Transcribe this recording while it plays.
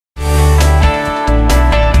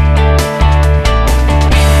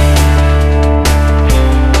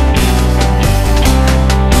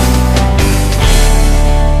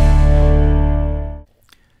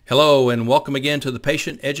Hello and welcome again to the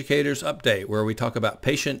Patient Educators Update, where we talk about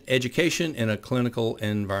patient education in a clinical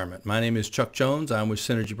environment. My name is Chuck Jones. I'm with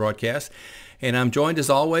Synergy Broadcast, and I'm joined as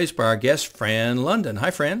always by our guest, Fran London.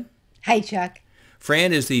 Hi, Fran. Hi, Chuck.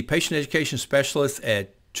 Fran is the Patient Education Specialist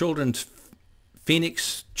at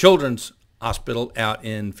Phoenix Children's Hospital out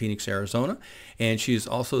in Phoenix, Arizona, and she's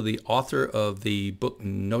also the author of the book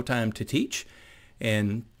No Time to Teach.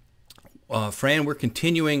 And Fran, we're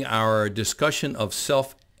continuing our discussion of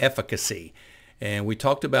self-efficacy, and we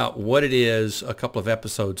talked about what it is a couple of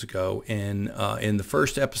episodes ago. And in the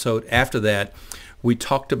first episode after that, we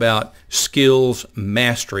talked about skills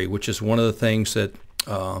mastery, which is one of the things that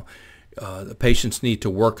the patients need to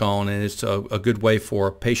work on, and it's a good way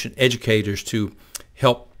for patient educators to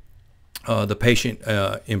help the patient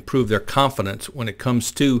improve their confidence when it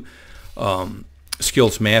comes to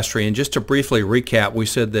skills mastery. And just to briefly recap, we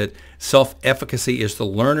said that self-efficacy is the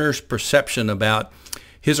learner's perception about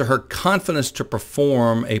his or her confidence to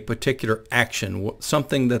perform a particular action,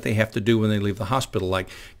 something that they have to do when they leave the hospital, like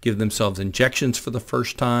give themselves injections for the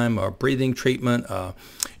first time, or breathing treatment,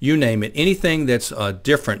 you name it, anything that's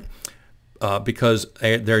different because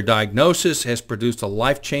their diagnosis has produced a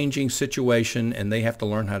life-changing situation and they have to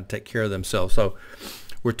learn how to take care of themselves. So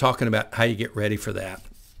we're talking about how you get ready for that.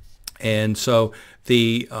 And so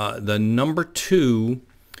the number two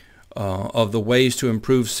of the ways to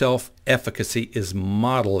improve self-efficacy is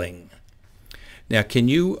modeling. Now, can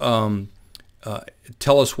you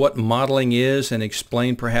tell us what modeling is and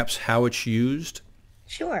explain perhaps how it's used?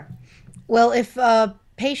 Sure. Well, if a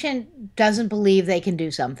patient doesn't believe they can do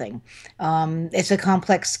something, it's a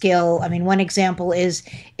complex skill. I mean, one example is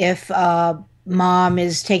if mom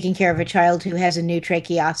is taking care of a child who has a new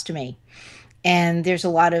tracheostomy, and there's a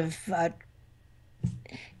lot of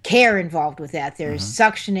care involved with that. There's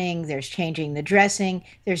suctioning, there's changing the dressing,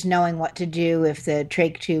 there's knowing what to do if the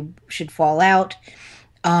trach tube should fall out.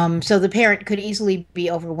 So the parent could easily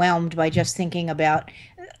be overwhelmed by just thinking about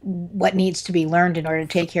what needs to be learned in order to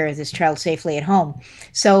take care of this child safely at home.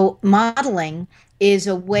 So modeling is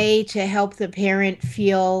a way to help the parent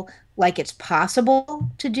feel like it's possible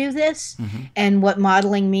to do this. And what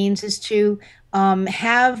modeling means is to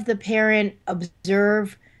have the parent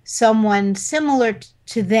observe someone similar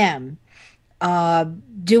to them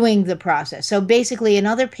doing the process. So basically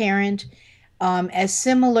another parent as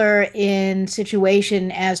similar in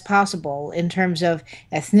situation as possible in terms of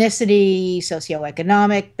ethnicity,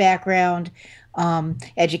 socioeconomic background,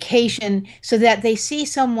 education, so that they see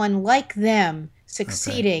someone like them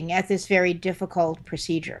succeeding at this very difficult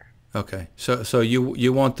procedure. Okay, so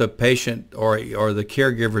you want the patient or the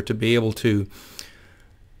caregiver to be able to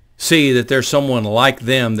see that there's someone like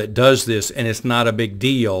them that does this and it's not a big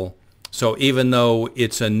deal. So even though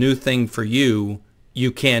it's a new thing for you,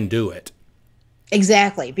 you can do it.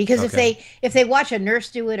 Exactly, because Okay. if they watch a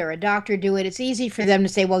nurse do it or a doctor do it, it's easy for them to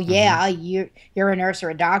say, "Well, yeah, you're a nurse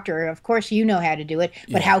or a doctor. Of course, you know how to do it,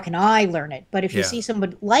 but Yeah. how can I learn it?" But if you Yeah. see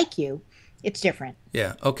someone like you, it's different.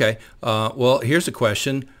 Yeah. Okay. Well, here's a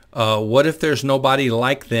question. What if there's nobody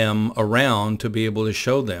like them around to be able to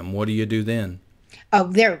show them? What do you do then?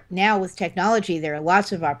 There now with technology, there are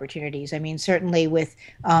lots of opportunities. I mean, certainly with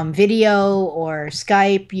video or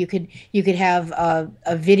Skype, you could have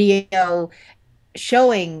a video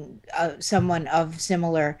showing someone of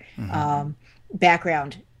similar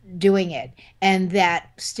background doing it, and that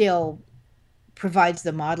still provides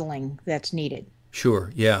the modeling that's needed. Sure.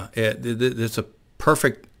 Yeah. It's a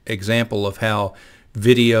perfect example of how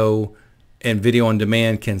video and video on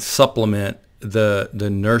demand can supplement the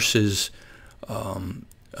nurse's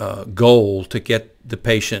goal to get the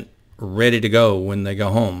patient ready to go when they go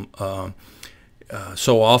home.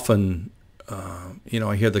 So often,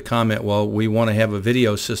 I hear the comment, well, we want to have a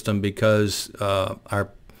video system because our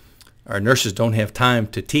nurses don't have time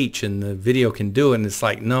to teach and the video can do it. And it's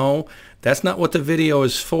like, no, that's not what the video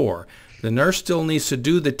is for. The nurse still needs to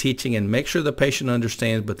do the teaching and make sure the patient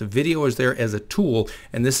understands, but the video is there as a tool,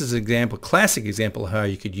 and this is an example, classic example of how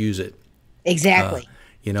you could use it. Exactly.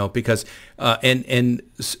 Because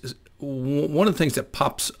one of the things that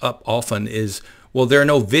pops up often is, well, there are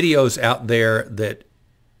no videos out there that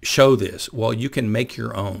show this. Well, you can make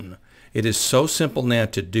your own. It is so simple now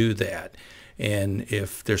to do that. And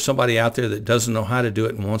if there's somebody out there that doesn't know how to do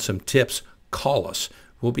it and wants some tips, call us.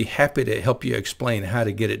 We'll be happy to help you explain how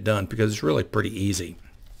to get it done because it's really pretty easy.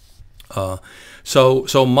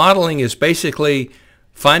 So modeling is basically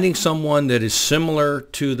finding someone that is similar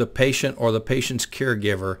to the patient or the patient's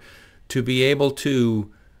caregiver to be able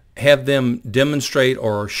to have them demonstrate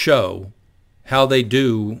or show how they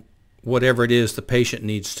do whatever it is the patient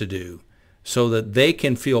needs to do. so that they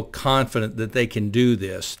can feel confident that they can do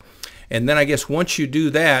this. And then I guess once you do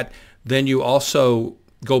that, then you also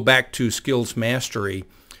go back to skills mastery,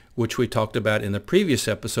 which we talked about in the previous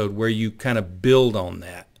episode, where you kind of build on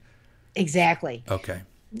that. Exactly. Okay.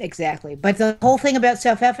 Exactly. But the whole thing about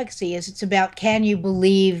self-efficacy is it's about, can you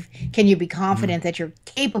believe, can you be confident that you're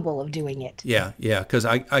capable of doing it? Yeah, yeah. Because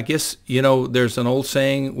I guess, there's an old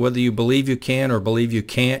saying, whether you believe you can or believe you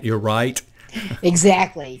can't, you're right.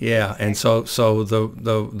 Exactly. Yeah. And so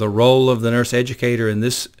the role of the nurse educator in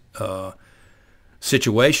this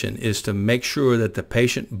situation is to make sure that the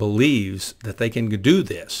patient believes that they can do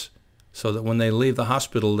this, so that when they leave the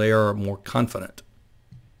hospital, they are more confident.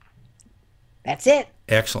 That's it.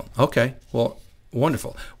 Excellent. Okay. Well,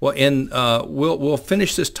 wonderful. Well, we'll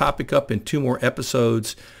finish this topic up in 2 more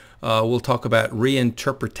episodes. We'll talk about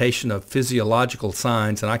reinterpretation of physiological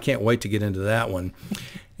signs, and I can't wait to get into that one.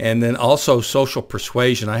 And then also social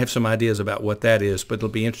persuasion. I have some ideas about what that is, but it'll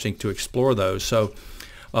be interesting to explore those. So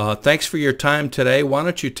thanks for your time today. Why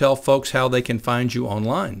don't you tell folks how they can find you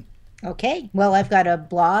online? Okay. Well, I've got a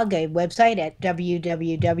blog, a website at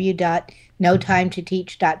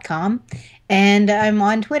www.notimetoteach.com, and I'm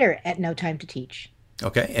on Twitter at notimetoteach.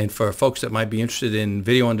 Okay, and for folks that might be interested in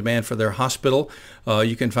video on demand for their hospital,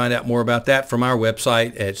 you can find out more about that from our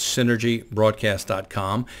website at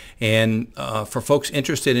synergybroadcast.com. And for folks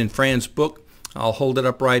interested in Fran's book, I'll hold it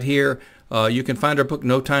up right here. You can find our book,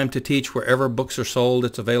 No Time to Teach, wherever books are sold.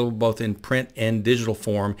 It's available both in print and digital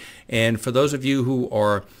form. And for those of you who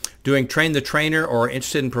are doing Train the Trainer or are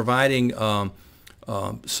interested in providing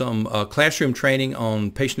some classroom training on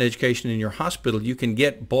patient education in your hospital, you can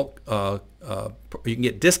get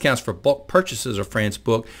discounts for bulk purchases of Fran's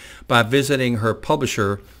book by visiting her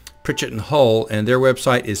publisher, Pritchett and Hull, and their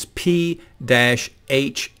website is p-h.com,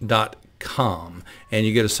 and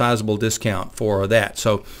you get a sizable discount for that.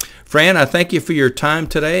 So, Fran, I thank you for your time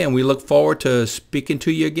today, and we look forward to speaking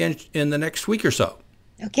to you again in the next week or so.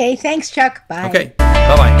 Okay, thanks, Chuck. Bye. Okay,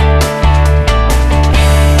 bye-bye.